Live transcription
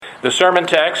The sermon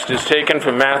text is taken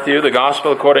from Matthew, the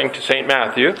Gospel according to St.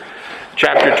 Matthew,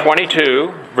 chapter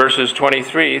 22, verses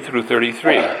 23 through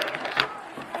 33.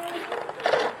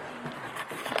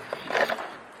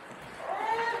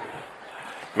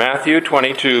 Matthew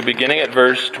 22, beginning at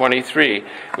verse 23,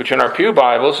 which in our Pew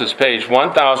Bibles is page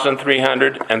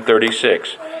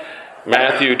 1336.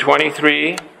 Matthew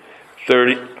 23,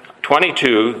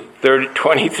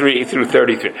 23 through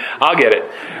 33. I'll get it.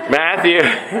 Matthew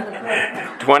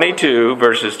 22,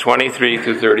 verses 23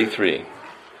 through 33.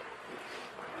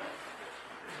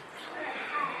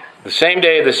 The same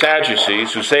day the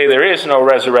Sadducees, who say there is no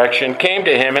resurrection, came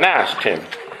to him and asked him,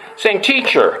 saying,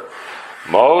 "Teacher,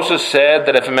 Moses said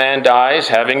that if a man dies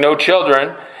having no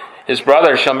children, his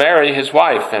brother shall marry his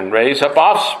wife and raise up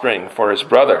offspring for his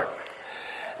brother.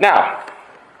 Now,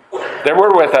 there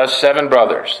were with us 7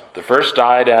 brothers. The first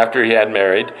died after he had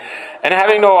married, and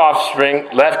having no offspring,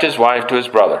 left his wife to his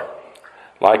brother.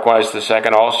 Likewise the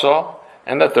second also,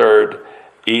 and the third,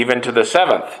 even to the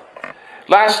 7th.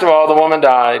 Last of all, the woman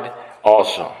died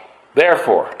also.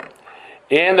 Therefore,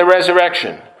 in the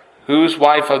resurrection, whose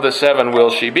wife of the 7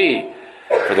 will she be?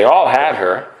 For they all had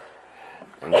her."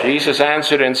 And Jesus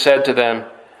answered and said to them,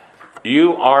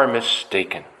 "You are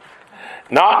mistaken,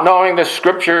 not knowing the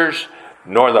Scriptures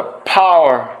nor the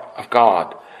power of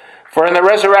God. For in the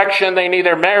resurrection they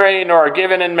neither marry nor are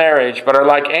given in marriage, but are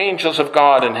like angels of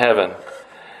God in heaven.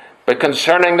 But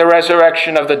concerning the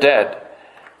resurrection of the dead,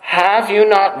 have you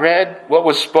not read what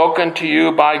was spoken to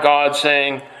you by God,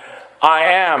 saying, 'I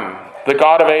am the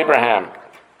God of Abraham,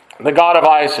 the God of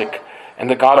Isaac, and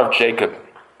the God of Jacob'?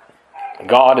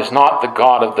 God is not the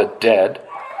God of the dead,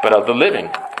 but of the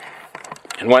living."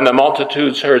 And when the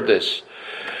multitudes heard this,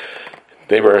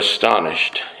 they were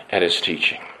astonished at his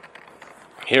teaching.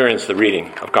 Here ends the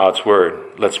reading of God's word.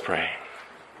 Let's pray.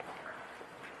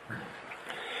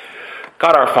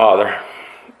 God our Father,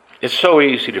 it's so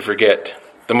easy to forget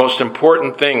the most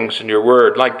important things in your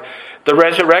word, like the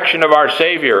resurrection of our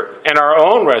Savior and our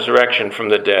own resurrection from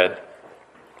the dead.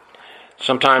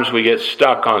 Sometimes we get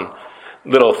stuck on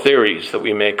little theories that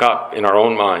we make up in our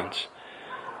own minds.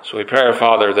 So we pray,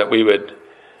 Father, that we would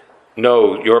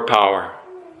know your power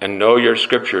and know your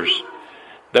Scriptures,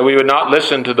 that we would not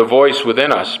listen to the voice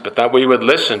within us, but that we would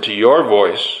listen to your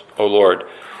voice, O Lord,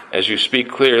 as you speak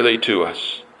clearly to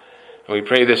us. And we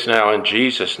pray this now in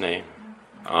Jesus' name.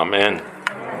 Amen.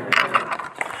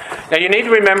 Now you need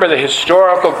to remember the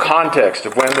historical context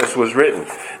of when this was written.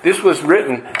 This was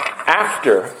written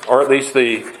after, or at least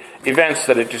the events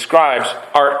that it describes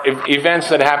are events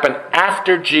that happened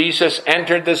after Jesus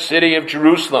entered the city of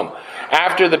Jerusalem.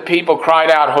 After the people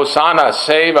cried out, "Hosanna,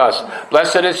 save us.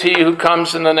 Blessed is he who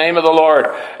comes in the name of the Lord."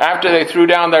 After they threw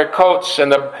down their coats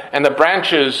and the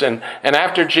branches, and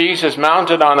after Jesus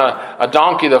mounted on a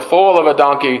donkey, the foal of a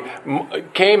donkey,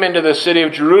 came into the city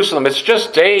of Jerusalem. It's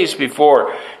just days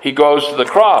before he goes to the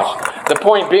cross. The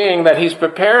point being that he's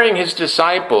preparing his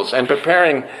disciples and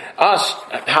preparing us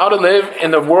how to live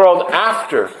in the world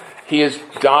after he has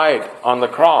died on the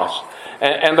cross.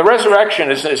 And the resurrection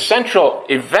is an essential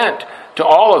event to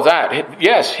all of that.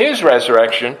 Yes, his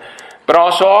resurrection, but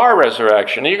also our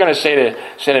resurrection. And you're going to say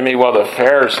to me, well, the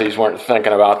Pharisees weren't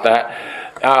thinking about that.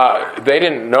 They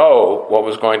didn't know what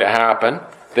was going to happen.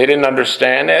 They didn't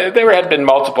understand. There had been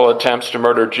multiple attempts to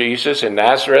murder Jesus in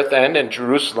Nazareth and in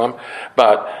Jerusalem,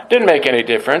 but it didn't make any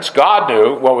difference. God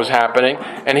knew what was happening,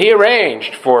 and he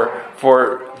arranged for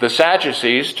the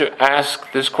Sadducees to ask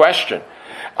this question.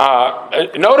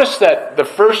 Notice that the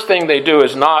first thing they do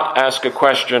is not ask a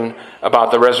question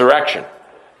about the resurrection.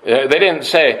 They didn't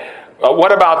say,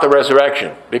 what about the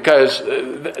resurrection? Because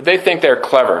they think they're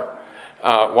clever.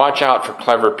 Watch out for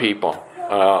clever people.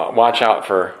 Watch out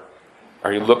for...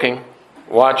 Are you looking?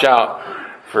 Watch out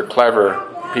for clever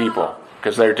people,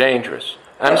 because they're dangerous.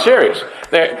 I'm serious.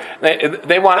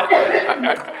 They want...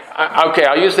 Okay,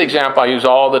 I'll use the example I use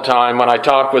all the time. When I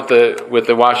talk with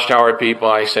the Watchtower people,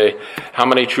 I say, "How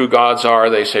many true gods are?"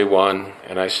 They say 1.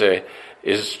 And I say,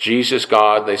 "Is Jesus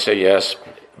God?" They say, "Yes,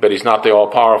 but he's not the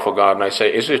all-powerful God." And I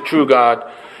say, "Is it true God?"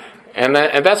 And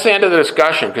that's the end of the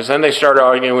discussion, because then they start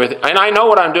arguing with... And I know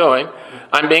what I'm doing.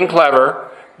 I'm being clever,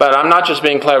 but I'm not just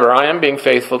being clever. I am being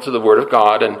faithful to the Word of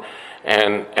God,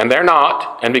 and they're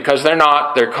not. And because they're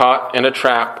not, they're caught in a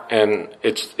trap. And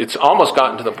it's almost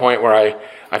gotten to the point where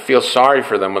I feel sorry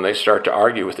for them when they start to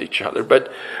argue with each other.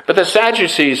 But the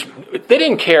Sadducees, they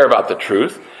didn't care about the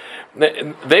truth.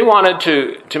 They wanted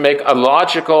to make a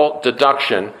logical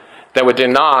deduction that would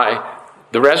deny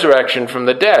the resurrection from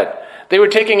the dead. They were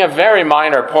taking a very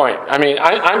minor point. I mean,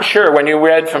 I'm sure when you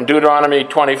read from Deuteronomy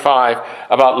 25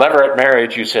 about levirate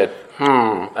marriage, you said,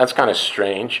 that's kind of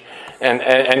strange.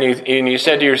 And you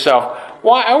said to yourself,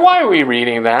 why are we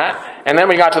reading that? And then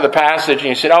we got to the passage and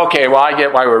you said, okay, well, I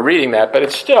get why we're reading that, but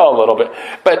it's still a little bit.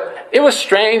 But it was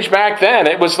strange back then.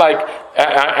 It was like,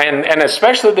 and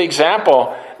especially the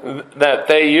example that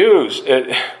they use,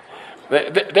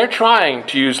 they're trying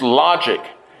to use logic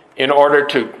in order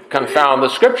to confound the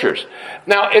Scriptures.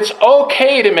 Now, it's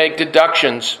okay to make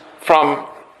deductions from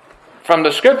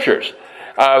the Scriptures.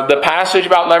 The passage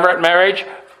about levirate marriage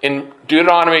in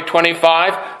Deuteronomy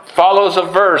 25 follows a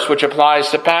verse which applies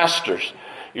to pastors.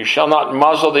 You shall not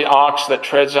muzzle the ox that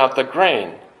treads out the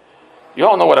grain. You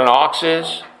all know what an ox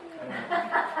is?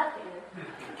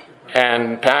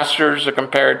 And pastors are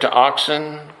compared to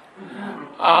oxen.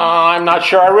 I'm not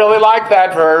sure I really like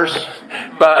that verse.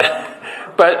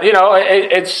 But you know,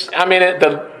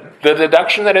 the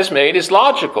deduction that is made is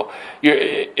logical.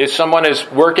 If someone is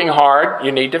working hard,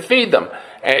 you need to feed them.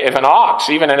 If an ox,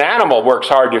 even an animal, works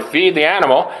hard, you feed the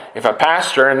animal. If a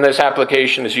pastor, and this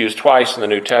application is used twice in the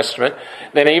New Testament,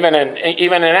 then even a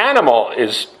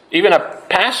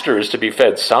pastor is to be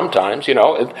fed sometimes, you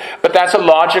know. But that's a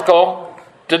logical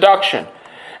deduction.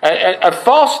 A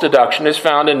false deduction is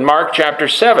found in Mark chapter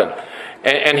 7.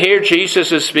 And here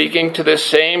Jesus is speaking to this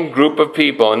same group of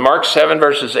people. In Mark 7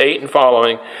 verses 8 and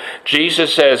following,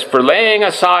 Jesus says, "For laying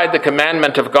aside the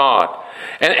commandment of God."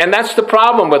 And that's the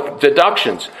problem with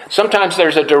deductions. Sometimes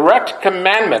there's a direct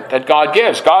commandment that God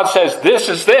gives. God says, this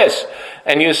is this.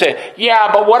 And you say,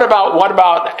 yeah, but what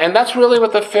about? And that's really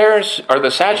what the Pharisees or the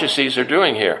Sadducees are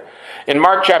doing here. In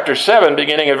Mark chapter 7,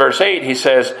 beginning at verse 8, he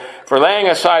says, "For laying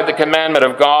aside the commandment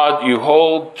of God, you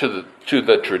hold to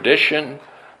the tradition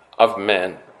of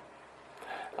men."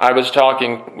 I was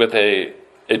talking with an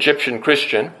Egyptian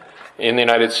Christian in the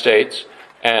United States,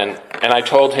 and I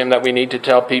told him that we need to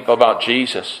tell people about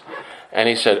Jesus. And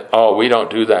he said, "Oh, we don't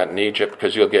do that in Egypt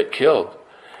because you'll get killed."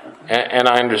 And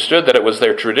I understood that it was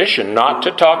their tradition not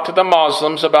to talk to the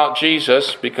Muslims about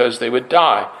Jesus because they would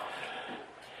die.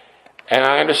 And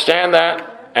I understand that,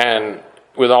 and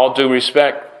with all due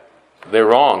respect, they're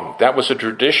wrong. That was a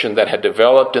tradition that had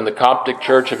developed in the Coptic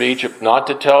Church of Egypt not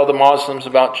to tell the Muslims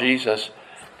about Jesus.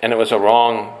 And it was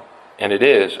it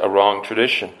is a wrong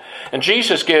tradition. And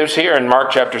Jesus gives here in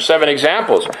Mark chapter 7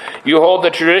 examples. You hold the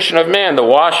tradition of men, the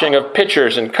washing of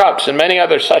pitchers and cups, and many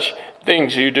other such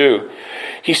things you do.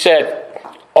 He said,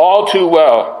 all too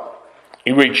well,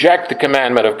 you reject the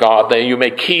commandment of God that you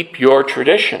may keep your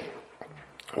tradition.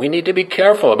 We need to be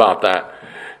careful about that.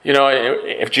 You know,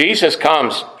 if Jesus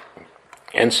comes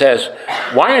and says,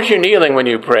 "Why aren't you kneeling when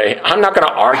you pray?" I'm not going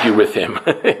to argue with him.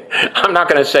 I'm not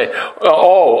going to say,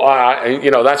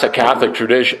 that's a Catholic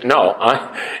tradition. No,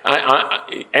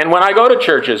 and when I go to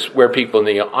churches where people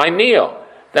kneel, I kneel.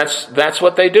 That's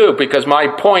what they do, because my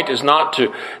point is not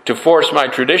to force my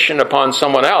tradition upon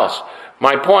someone else.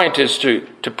 My point is to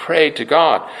pray to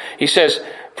God. He says,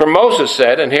 "For Moses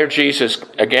said," and here Jesus,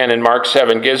 again in Mark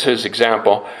 7, gives his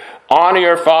example, "Honor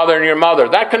your father and your mother."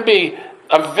 That can be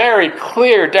a very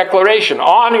clear declaration.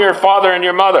 Honor your father and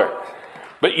your mother.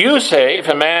 But you say, if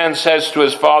a man says to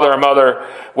his father or mother,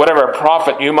 "Whatever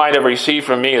profit you might have received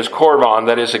from me is korban,"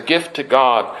 that is a gift to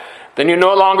God, then you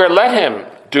no longer let him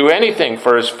do anything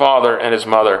for his father and his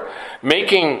mother,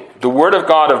 making the word of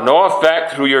God of no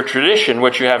effect through your tradition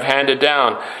which you have handed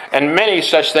down. And many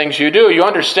such things you do. You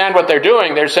understand what they're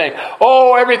doing. They're saying,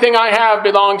 "Oh, everything I have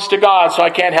belongs to God, so I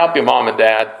can't help you, Mom and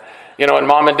Dad." You know, and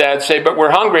Mom and Dad say, "But we're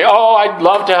hungry." "Oh, I'd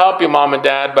love to help you, Mom and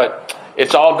Dad, but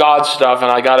it's all God's stuff and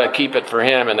I got to keep it for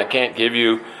Him and I can't give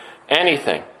you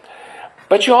anything."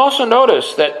 But you also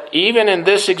notice that even in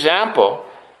this example,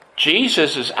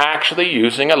 Jesus is actually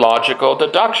using a logical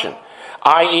deduction,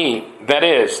 i.e., that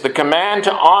is, the command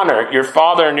to honor your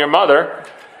father and your mother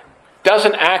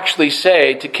doesn't actually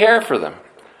say to care for them.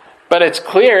 But it's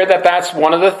clear that that's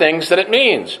one of the things that it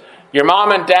means. Your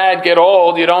mom and dad get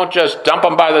old, you don't just dump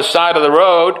them by the side of the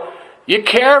road. You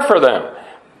care for them.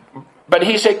 But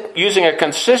he's using a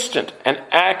consistent and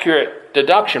accurate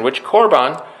deduction, which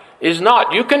korban is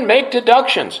not. You can make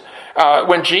deductions.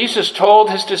 When Jesus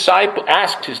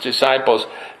asked his disciples,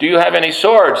 "Do you have any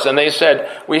swords?" And they said,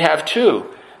 "We have 2.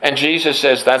 And Jesus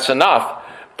says, "That's enough."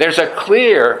 There's a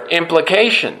clear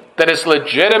implication that it's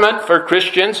legitimate for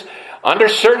Christians under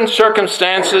certain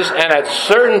circumstances and at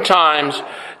certain times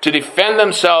to defend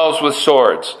themselves with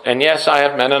swords. And yes, I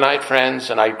have Mennonite friends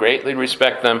and I greatly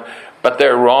respect them, but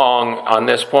they're wrong on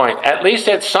this point. At least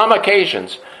at some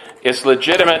occasions, it's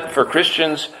legitimate for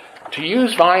Christians to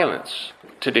use violence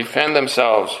to defend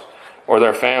themselves or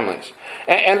their families.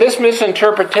 And this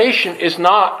misinterpretation is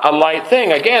not a light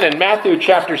thing. Again, in Matthew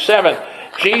chapter 7,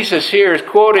 Jesus here is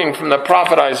quoting from the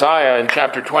prophet Isaiah in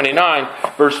chapter 29,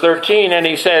 verse 13, and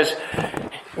he says,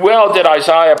 "Well did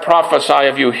Isaiah prophesy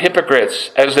of you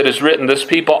hypocrites, as it is written, this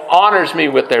people honors me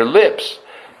with their lips,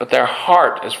 but their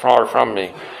heart is far from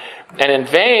me. And in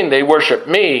vain they worship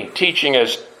me, teaching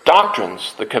as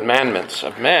doctrines the commandments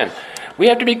of men." We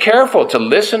have to be careful to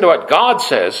listen to what God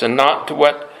says and not to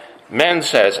what men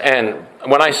says. And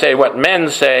when I say what men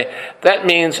say, that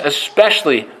means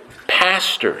especially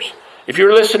pastors. If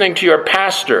you're listening to your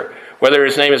pastor, whether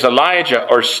his name is Elijah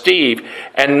or Steve,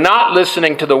 and not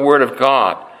listening to the Word of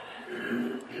God,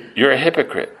 you're a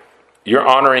hypocrite. You're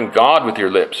honoring God with your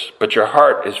lips, but your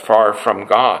heart is far from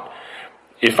God.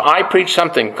 If I preach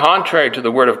something contrary to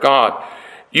the Word of God,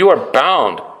 you are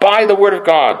bound by the Word of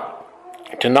God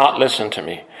to not listen to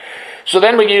me. So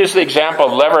then we use the example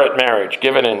of levirate marriage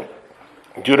given in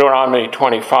Deuteronomy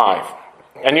 25.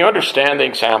 And you understand the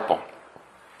example.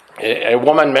 A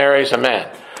woman marries a man.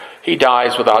 He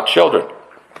dies without children.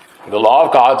 The law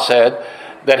of God said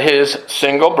that his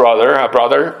single brother, a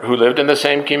brother who lived in the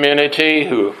same community,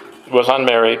 who was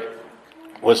unmarried,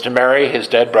 was to marry his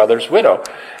dead brother's widow.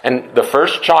 And the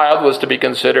first child was to be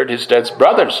considered his dead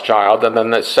brother's child, and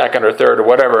then the second or third or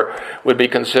whatever would be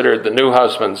considered the new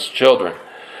husband's children.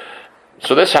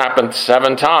 So this happened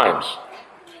 7 times.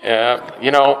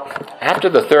 After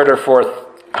the third or fourth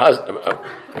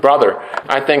brother,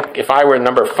 I think if I were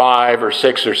number 5 or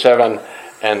 6 or 7,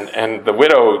 and the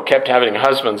widow kept having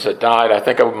husbands that died, I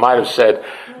think I might have said,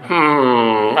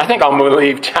 I think I'll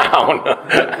leave town.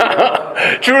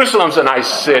 Jerusalem's a nice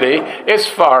city. It's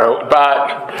far,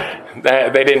 but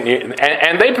they didn't.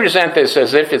 And they present this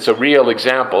as if it's a real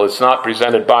example. It's not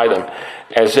presented by them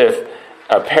as if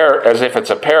it's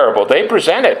a parable. They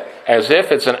present it as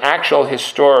if it's an actual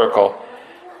historical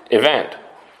event.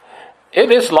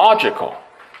 It is logical,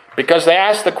 because they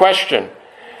ask the question,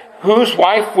 whose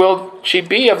wife will she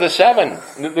be of the 7?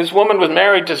 This woman was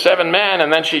married to 7 men,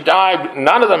 and then she died.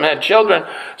 None of them had children.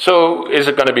 So is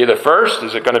it going to be the first?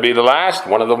 Is it going to be the last?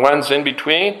 One of the ones in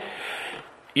between?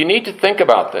 You need to think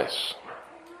about this.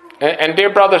 And dear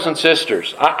brothers and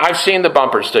sisters, I've seen the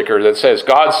bumper sticker that says,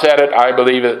 God said it, I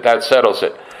believe it, that settles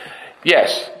it.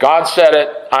 Yes, God said it,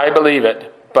 I believe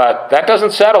it, but that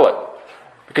doesn't settle it.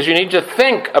 Because you need to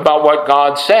think about what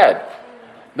God said.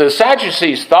 The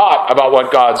Sadducees thought about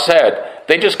what God said.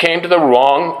 They just came to the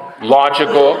wrong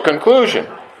logical conclusion.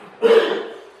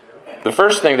 The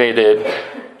first thing they did,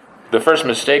 the first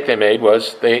mistake they made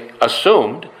was they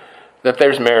assumed that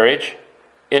there's marriage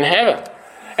in heaven.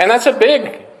 And that's a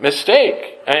big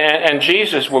mistake. And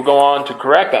Jesus will go on to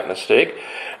correct that mistake.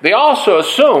 They also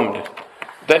assumed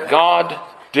that God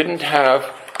didn't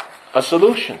have a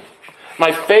solution.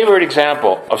 My favorite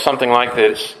example of something like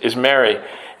this is Mary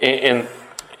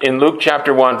in Luke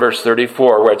chapter 1, verse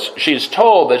 34, where she's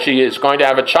told that she is going to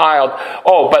have a child.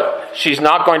 Oh, but she's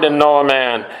not going to know a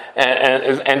man.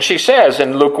 And she says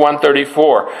in Luke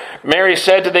 1:34, Mary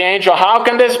said to the angel, how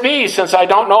can this be, since I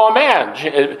don't know a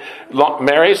man?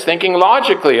 Mary's thinking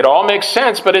logically. It all makes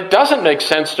sense, but it doesn't make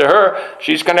sense to her.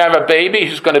 She's going to have a baby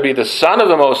who's going to be the Son of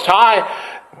the Most High,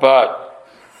 but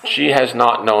she has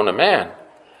not known a man.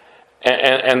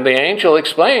 And the angel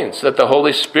explains that the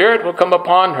Holy Spirit will come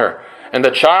upon her, and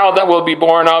the child that will be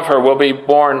born of her will be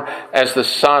born as the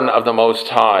Son of the Most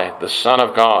High, the Son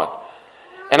of God.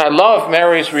 And I love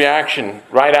Mary's reaction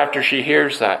right after she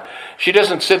hears that. She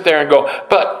doesn't sit there and go,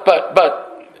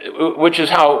 but, which is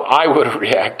how I would have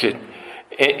reacted.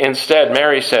 Instead,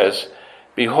 Mary says,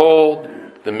 behold,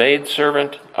 the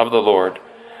maidservant of the Lord.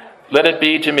 Let it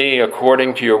be to me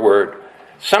according to your word.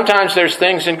 Sometimes there's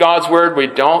things in God's word we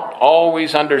don't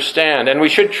always understand, and we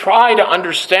should try to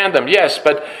understand them, yes,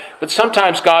 but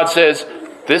sometimes God says,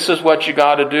 this is what you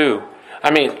got to do.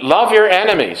 I mean, love your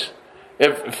enemies.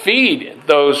 Feed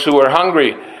those who are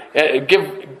hungry.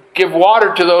 Give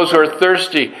water to those who are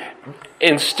thirsty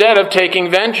instead of taking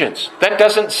vengeance. That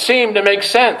doesn't seem to make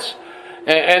sense.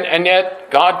 And yet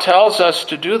God tells us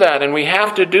to do that, and we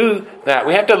have to do that.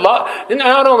 We have to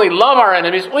not only love our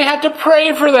enemies, we have to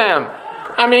pray for them.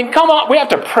 I mean, come on, we have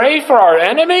to pray for our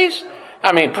enemies?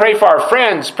 I mean, pray for our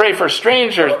friends, pray for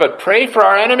strangers, but pray for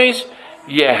our enemies?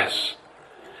 Yes.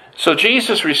 So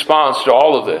Jesus' response to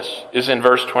all of this is in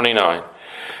verse 29.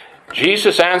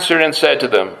 Jesus answered and said to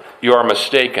them, you are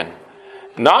mistaken,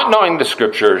 not knowing the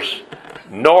Scriptures,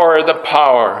 nor the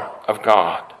power of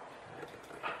God.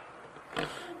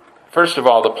 First of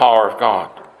all, the power of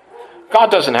God. God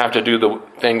doesn't have to do the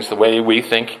things the way we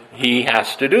think He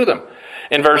has to do them.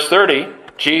 In verse 30,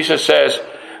 Jesus says,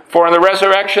 for in the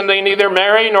resurrection they neither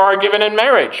marry nor are given in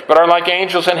marriage, but are like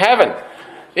angels in heaven.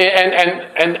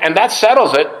 And that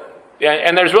settles it.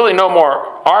 And there's really no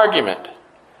more argument.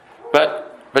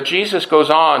 But Jesus goes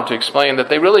on to explain that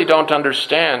they really don't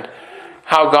understand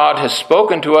how God has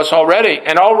spoken to us already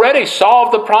and already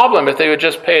solved the problem if they would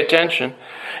just pay attention.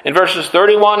 In verses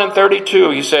 31 and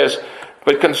 32, he says,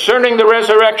 "But concerning the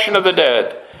resurrection of the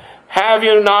dead, have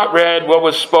you not read what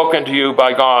was spoken to you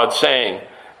by God, saying,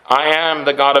 I am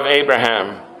the God of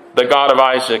Abraham, the God of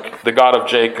Isaac, the God of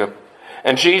Jacob."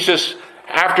 And Jesus,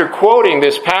 after quoting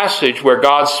this passage where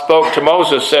God spoke to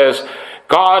Moses, says,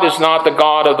 God is not the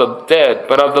God of the dead,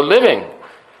 but of the living.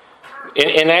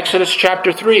 In Exodus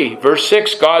chapter 3, verse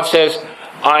 6, God says,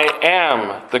 I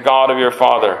am the God of your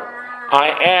father.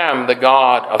 I am the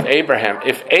God of Abraham.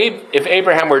 If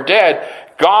Abraham were dead,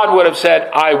 God would have said,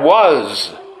 I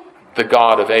was the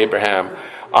God of Abraham.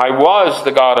 I was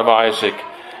the God of Isaac.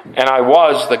 And I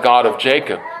was the God of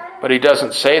Jacob. But he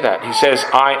doesn't say that. He says,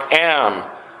 I am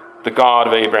the God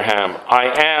of Abraham.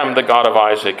 I am the God of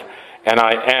Isaac. And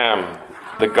I am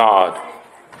the God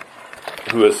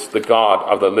who is the God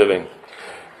of the living.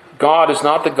 God is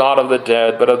not the God of the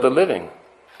dead, but of the living.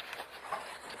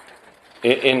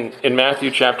 In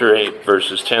Matthew chapter 8,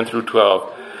 verses 10 through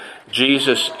 12,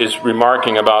 Jesus is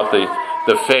remarking about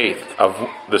the faith of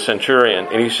the centurion.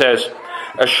 And he says,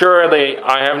 Assuredly,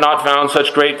 I have not found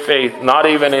such great faith, not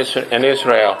even in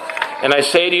Israel. And I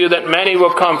say to you that many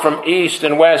will come from east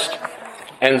and west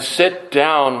and sit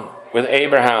down with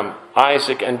Abraham,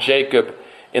 Isaac, and Jacob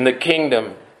in the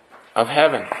kingdom of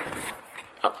heaven.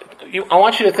 I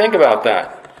want you to think about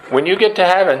that. When you get to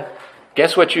heaven,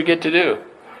 guess what you get to do?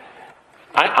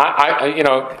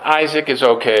 Isaac is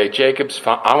okay. Jacob's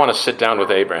fine. I want to sit down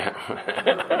with Abraham.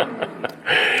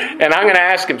 And I'm going to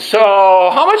ask him, so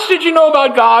how much did you know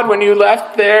about God when you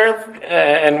left there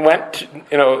and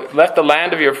left the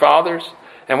land of your fathers?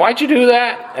 And why'd you do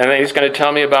that? And then he's going to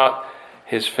tell me about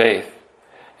his faith.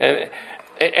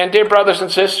 And dear brothers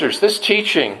and sisters, this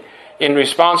teaching in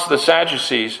response to the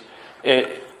Sadducees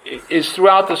is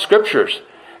throughout the Scriptures.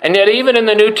 And yet even in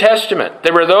the New Testament,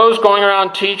 there were those going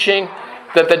around teaching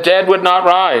that the dead would not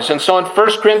rise. And so in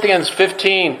 1 Corinthians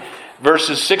 15,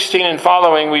 verses 16 and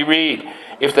following, we read,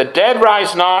 If the dead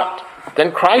rise not,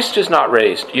 then Christ is not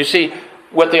raised. You see,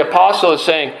 what the apostle is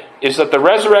saying is that the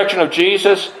resurrection of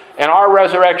Jesus and our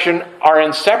resurrection are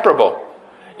inseparable.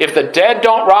 If the dead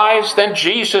don't rise, then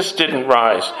Jesus didn't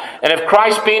rise. And if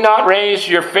Christ be not raised,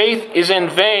 your faith is in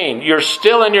vain. You're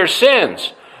still in your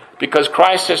sins, because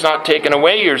Christ has not taken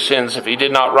away your sins if he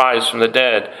did not rise from the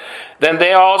dead. Then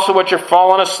they also which are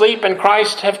fallen asleep in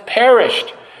Christ have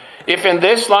perished. If in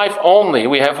this life only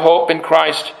we have hope in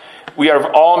Christ, we are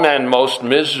of all men most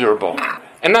miserable.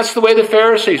 And that's the way the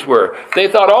Pharisees were. They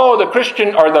thought, the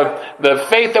Christian or the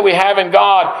faith that we have in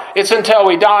God, it's until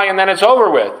we die and then it's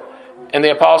over with. And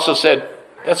the apostle said,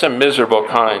 that's a miserable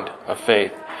kind of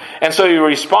faith. And so he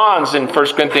responds in 1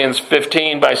 Corinthians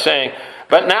 15 by saying,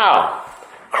 But now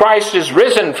Christ is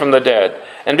risen from the dead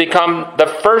and become the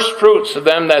first fruits of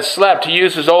them that slept. He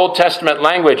uses Old Testament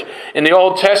language. In the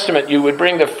Old Testament, you would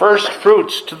bring the first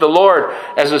fruits to the Lord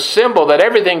as a symbol that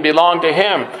everything belonged to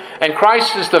him. And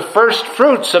Christ is the first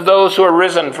fruits of those who are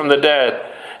risen from the dead.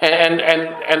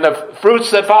 And the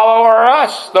fruits that follow are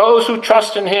us, those who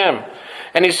trust in him.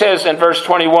 And he says in verse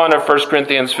 21 of 1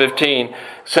 Corinthians 15,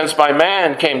 Since by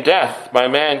man came death, by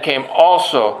man came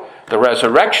also the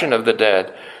resurrection of the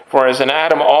dead. For as in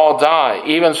Adam all die,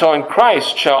 even so in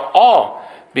Christ shall all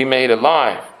be made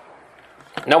alive.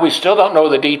 Now we still don't know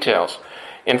the details.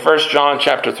 In 1 John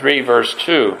chapter 3, verse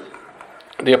 2,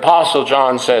 the Apostle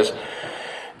John says,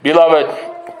 Beloved,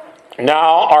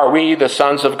 now are we the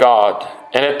sons of God,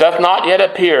 and it doth not yet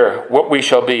appear what we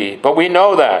shall be. But we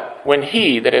know that when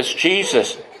he, that is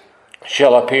Jesus,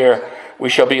 shall appear, we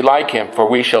shall be like him, for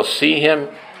we shall see him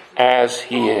as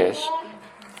he is.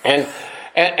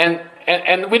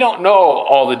 And we don't know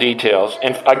all the details.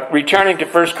 And returning to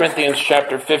 1 Corinthians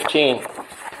chapter 15,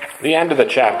 the end of the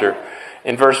chapter,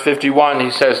 in verse 51, he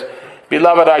says,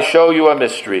 Beloved, I show you a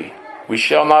mystery. We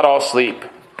shall not all sleep,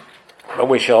 but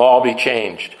we shall all be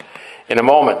changed. In a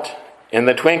moment, in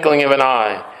the twinkling of an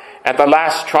eye, at the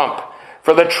last trump.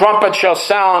 For the trumpet shall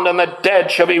sound, and the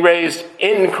dead shall be raised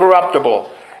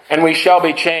incorruptible, and we shall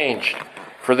be changed.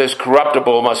 For this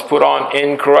corruptible must put on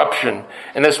incorruption,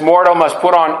 and this mortal must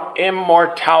put on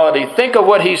immortality. Think of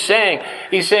what he's saying.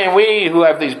 He's saying we who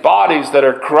have these bodies that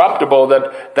are corruptible,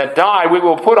 that die, we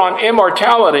will put on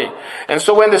immortality. And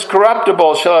so when this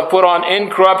corruptible shall have put on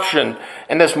incorruption,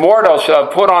 and this mortal shall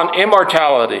have put on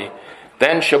immortality,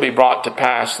 then shall be brought to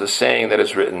pass the saying that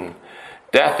is written,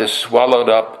 Death is swallowed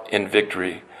up in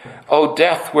victory. O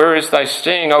death, where is thy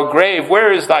sting? O grave,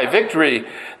 where is thy victory?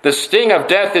 The sting of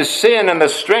death is sin, and the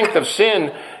strength of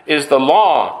sin is the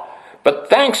law. But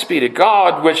thanks be to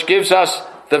God, which gives us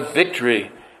the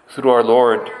victory through our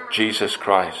Lord Jesus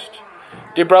Christ.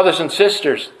 Dear brothers and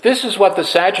sisters, this is what the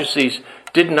Sadducees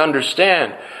didn't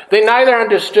understand. They neither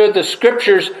understood the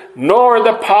Scriptures nor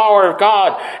the power of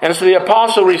God. And so the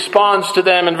apostle responds to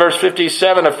them in verse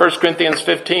 57 of 1 Corinthians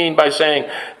 15 by saying,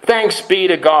 thanks be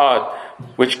to God,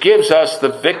 which gives us the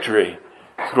victory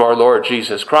through our Lord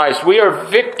Jesus Christ. We are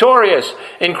victorious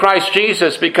in Christ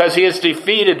Jesus because he has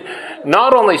defeated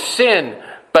not only sin,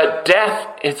 but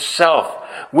death itself.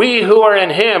 We who are in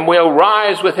him will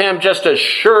rise with him just as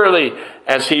surely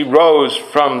as he rose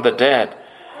from the dead.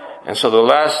 And so the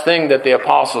last thing that the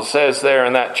apostle says there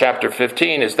in that chapter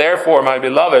 15 is, therefore, my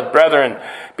beloved brethren,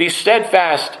 be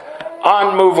steadfast,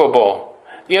 unmovable.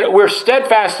 We're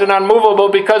steadfast and unmovable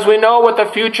because we know what the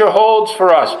future holds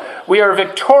for us. We are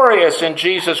victorious in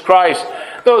Jesus Christ.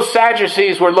 Those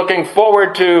Sadducees were looking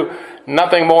forward to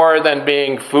nothing more than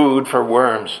being food for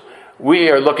worms.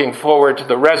 We are looking forward to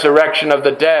the resurrection of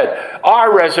the dead,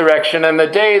 our resurrection, and the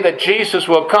day that Jesus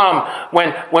will come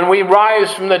when we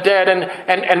rise from the dead.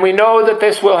 And we know that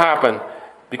this will happen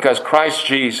because Christ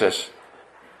Jesus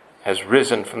has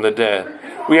risen from the dead.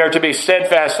 We are to be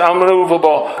steadfast,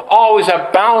 unmovable, always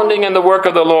abounding in the work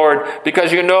of the Lord,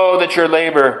 because you know that your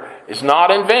labor is not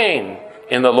in vain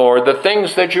in the Lord. The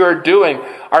things that you are doing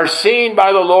are seen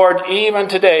by the Lord even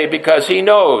today, because he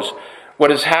knows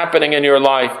what is happening in your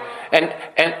life.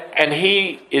 And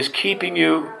he is keeping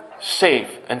you safe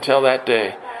until that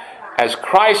day. As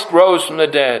Christ rose from the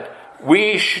dead,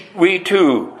 we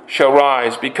too shall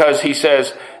rise, because he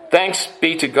says, thanks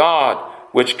be to God,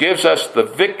 which gives us the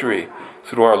victory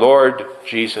through our Lord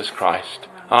Jesus Christ.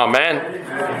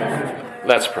 Amen.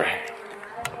 Let's pray.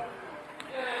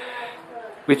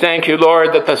 We thank you,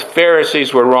 Lord, that the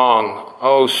Pharisees were wrong.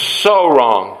 Oh, so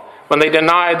wrong, when they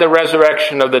denied the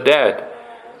resurrection of the dead.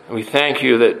 And we thank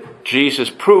you that Jesus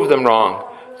proved them wrong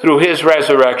through his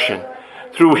resurrection,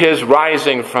 through his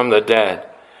rising from the dead.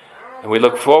 And we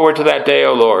look forward to that day,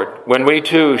 O Lord, when we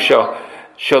too shall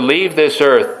leave this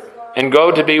earth and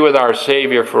go to be with our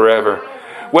Savior forever.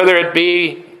 Whether it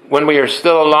be when we are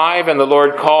still alive and the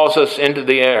Lord calls us into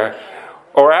the air,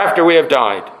 or after we have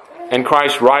died and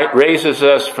Christ raises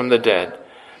us from the dead.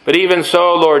 But even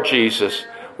so, Lord Jesus,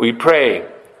 we pray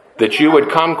that you would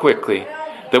come quickly,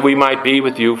 that we might be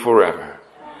with you forever.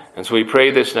 And so we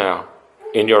pray this now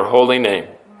in your holy name.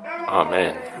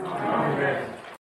 Amen.